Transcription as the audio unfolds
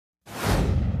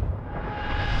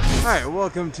Alright,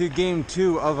 welcome to game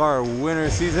 2 of our winter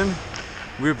season.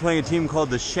 We're playing a team called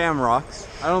the Shamrocks.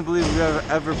 I don't believe we've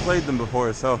ever played them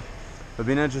before, so it'll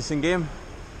be an interesting game.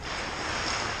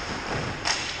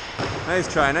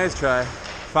 Nice try, nice try.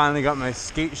 Finally got my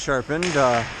skate sharpened.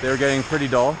 They were getting pretty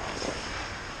dull.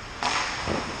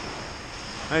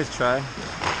 Nice try.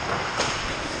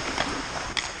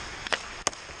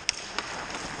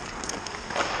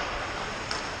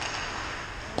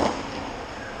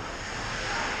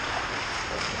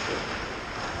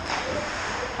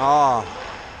 Ah,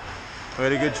 we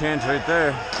had a good chance right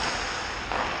there.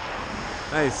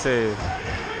 Nice save.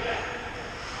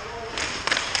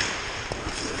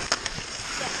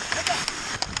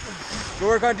 Good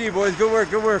work on D, boys. Good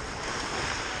work, good work.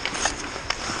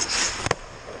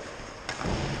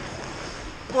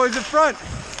 Boys in front.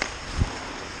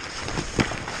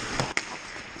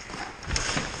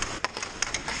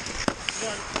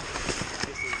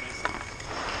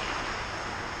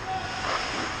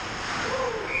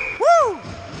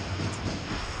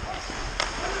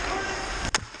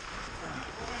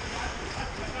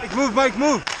 Move, Mike,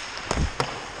 move!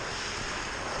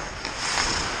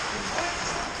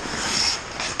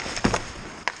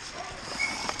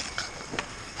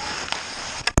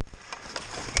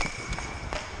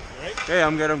 Right? Hey,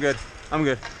 I'm good, I'm good. I'm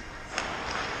good.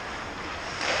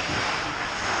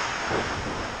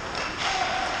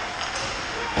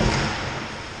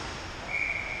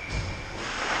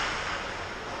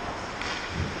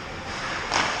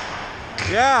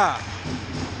 Yeah!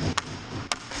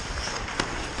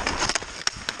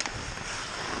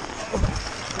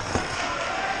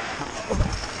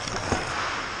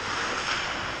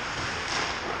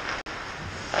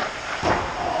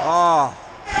 Oh.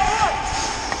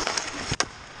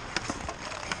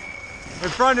 In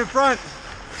front, in front.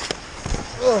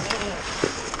 Ugh.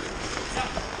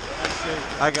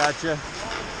 I got you.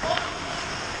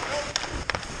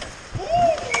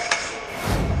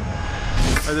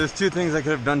 There's two things I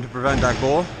could have done to prevent that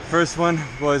goal. First one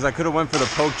was I could have went for the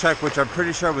poke check, which I'm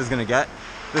pretty sure I was going to get.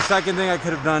 The second thing I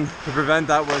could have done to prevent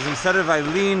that was instead of I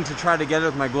lean to try to get it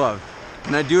with my glove.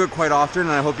 And I do it quite often,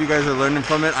 and I hope you guys are learning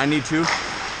from it. I need to.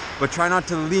 But try not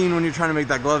to lean when you're trying to make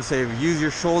that glove save. Use your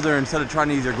shoulder instead of trying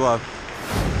to use your glove.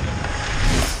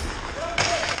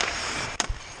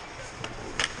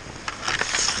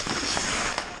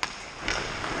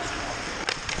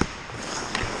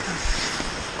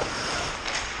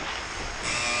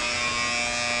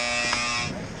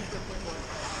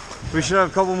 We should have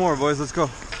a couple more, boys. Let's go.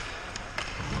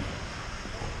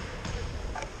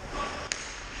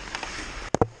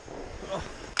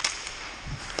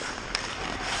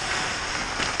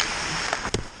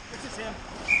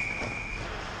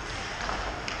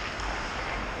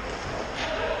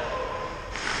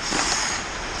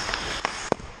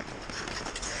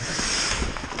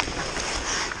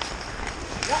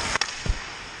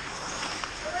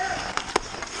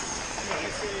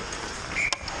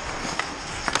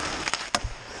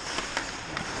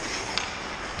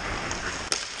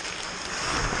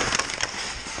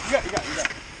 You got it.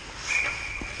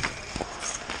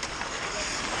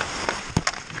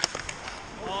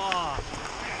 Oh.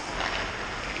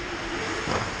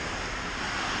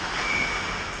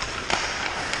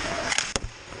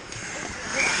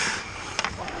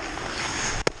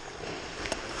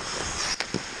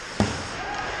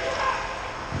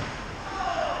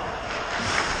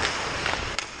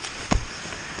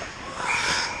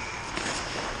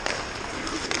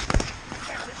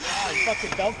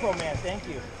 Fucking GoPro man, thank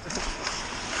you.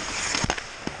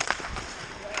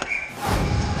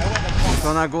 So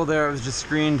on that goal there, it was just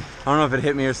screened. I don't know if it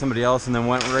hit me or somebody else and then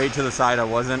went right to the side. I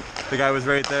wasn't. The guy was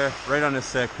right there, right on his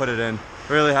stick, put it in.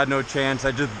 Really had no chance.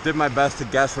 I just did my best to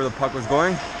guess where the puck was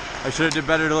going. I should have did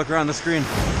better to look around the screen.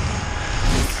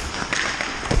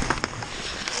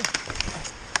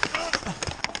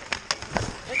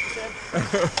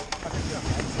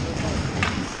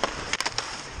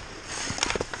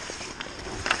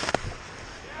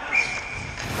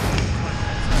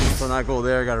 So on that goal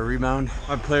there, I got a rebound.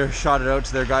 My player shot it out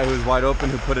to their guy who was wide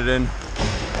open, who put it in.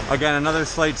 Again, another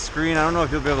slight screen. I don't know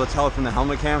if you'll be able to tell it from the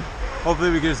helmet cam. Hopefully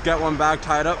we can just get one back,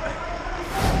 tie it up.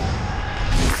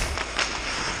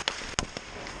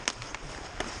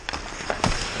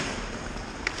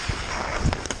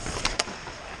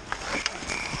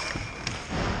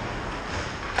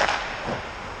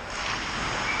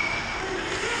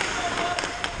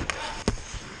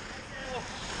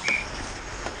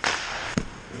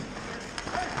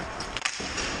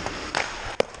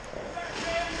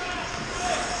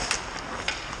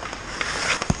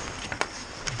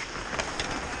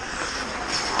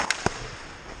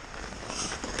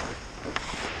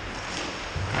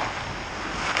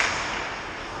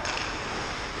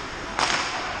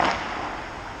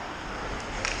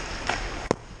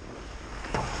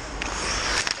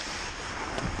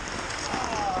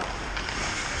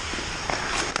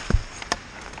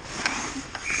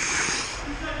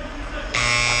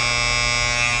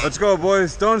 Let's go,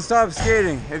 boys. Don't stop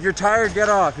skating. If you're tired, get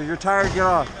off. If you're tired, get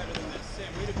off.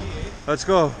 Let's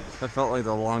go. That felt like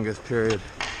the longest period.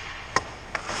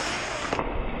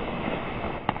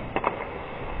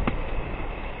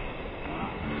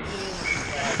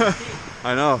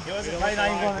 I know.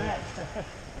 That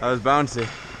was bouncy.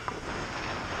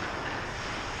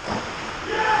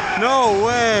 No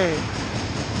way!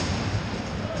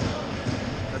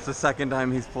 That's the second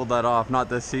time he's pulled that off. Not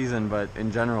this season, but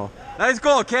in general. Nice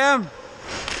goal, Cam!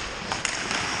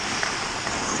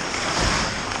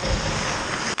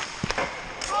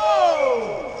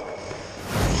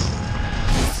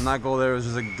 And that goal there was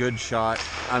just a good shot.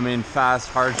 I mean, fast,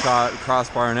 hard shot,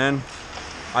 crossbar and in.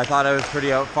 I thought I was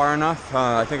pretty out far enough.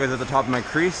 I think I was at the top of my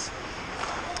crease.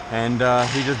 And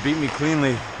he just beat me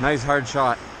cleanly. Nice hard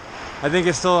shot. I think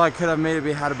it's still, I could have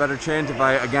maybe had a better chance if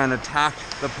I, again, attacked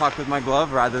the puck with my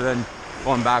glove rather than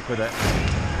going back with it.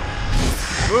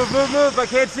 Move, move, move, I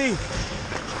can't see.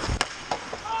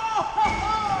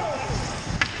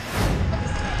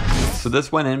 So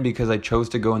this went in because I chose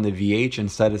to go in the VH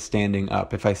instead of standing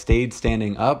up. If I stayed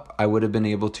standing up, I would have been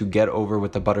able to get over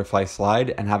with the butterfly slide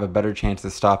and have a better chance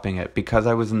of stopping it. Because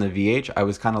I was in the VH, I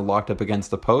was kind of locked up against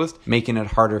the post, making it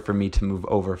harder for me to move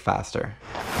over faster.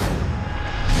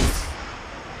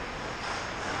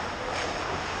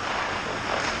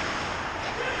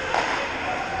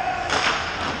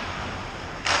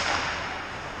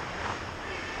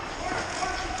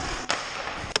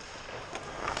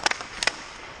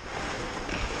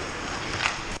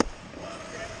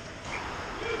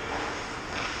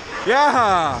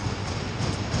 Yeah!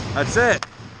 That's it.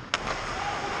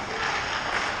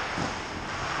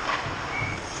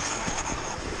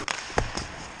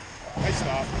 Nice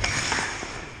stop.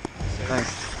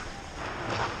 Thanks.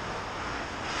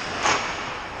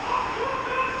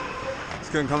 This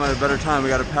couldn't come at a better time. We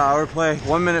got a power play.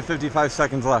 1 minute 55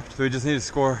 seconds left. So we just need to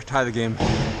score, tie the game,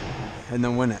 and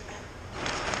then win it.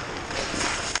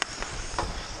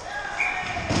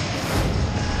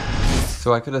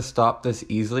 So I could have stopped this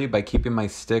easily by keeping my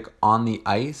stick on the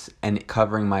ice and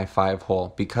covering my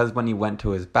 5-hole. Because when he went to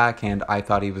his backhand, I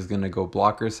thought he was going to go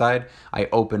blocker side. I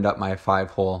opened up my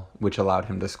 5-hole, which allowed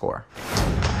him to score.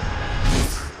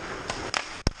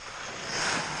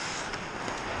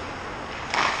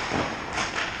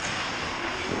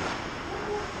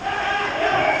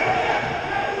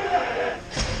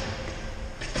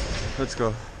 Let's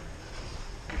go.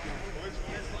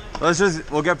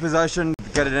 We'll get possession,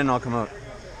 get it in, I'll come out.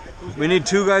 We need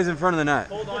 2 guys in front of the net.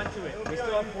 Hold on to it. We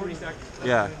still have 40 seconds.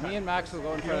 Yeah. Me and Max will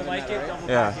go in front of the Like net, it, right? double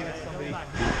Yeah. back in at somebody.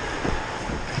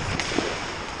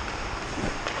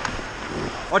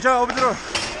 Watch out, open the door.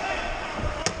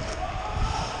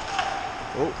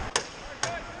 Oh.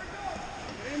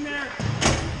 Get in there.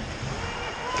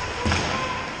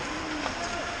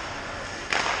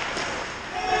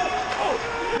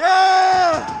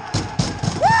 Yeah!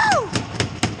 Woo!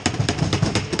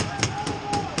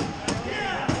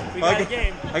 We got a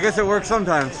game. I guess it works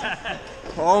sometimes.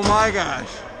 Oh my gosh.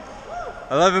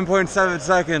 11.7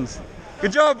 seconds.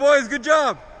 Good job, boys, good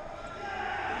job.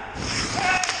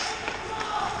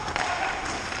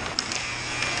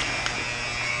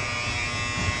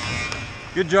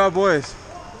 Good job, boys.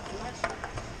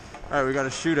 All right, we got a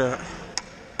shootout.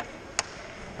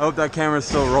 I hope that camera's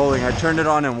still rolling. I turned it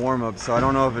on in warm-up, so I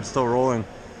don't know if it's still rolling.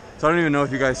 So I don't even know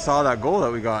if you guys saw that goal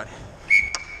that we got.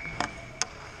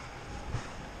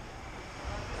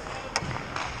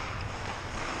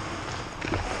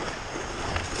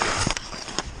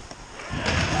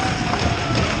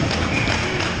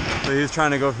 So he's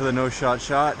trying to go for the no-shot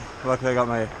shot. Luckily I got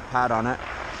my pad on it.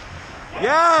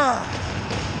 Yeah!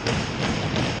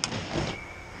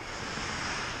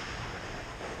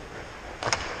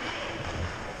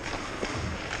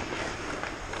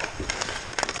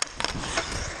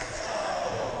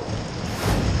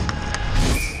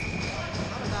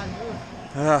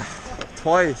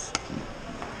 Twice.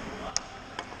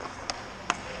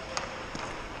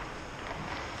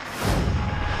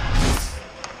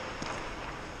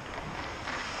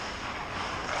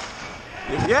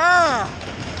 Yeah!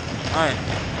 Alright.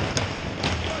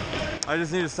 I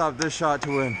just need to stop this shot to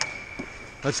win.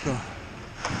 Let's go.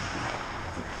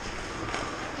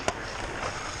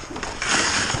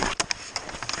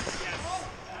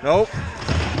 Nope.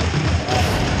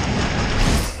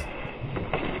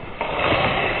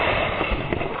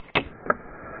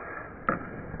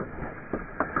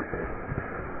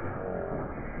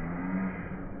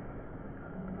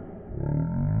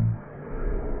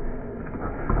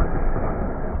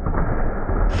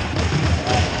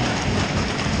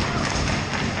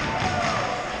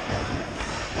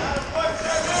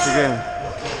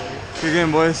 Good Good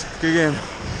game, boys. Good game.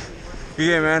 Good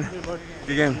game, man.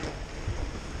 Good game.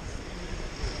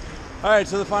 All right,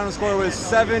 so the final score was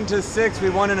 7-6. We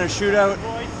won in a shootout.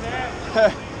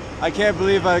 I can't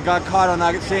believe I got caught on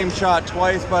that same shot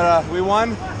twice, but we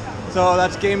won. So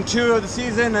that's game 2 of the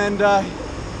season, and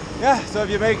yeah. So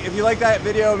if you like that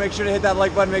video, make sure to hit that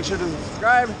like button. Make sure to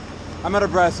subscribe. I'm out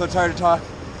of breath, so it's hard to talk.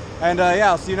 And yeah,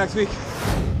 I'll see you next week.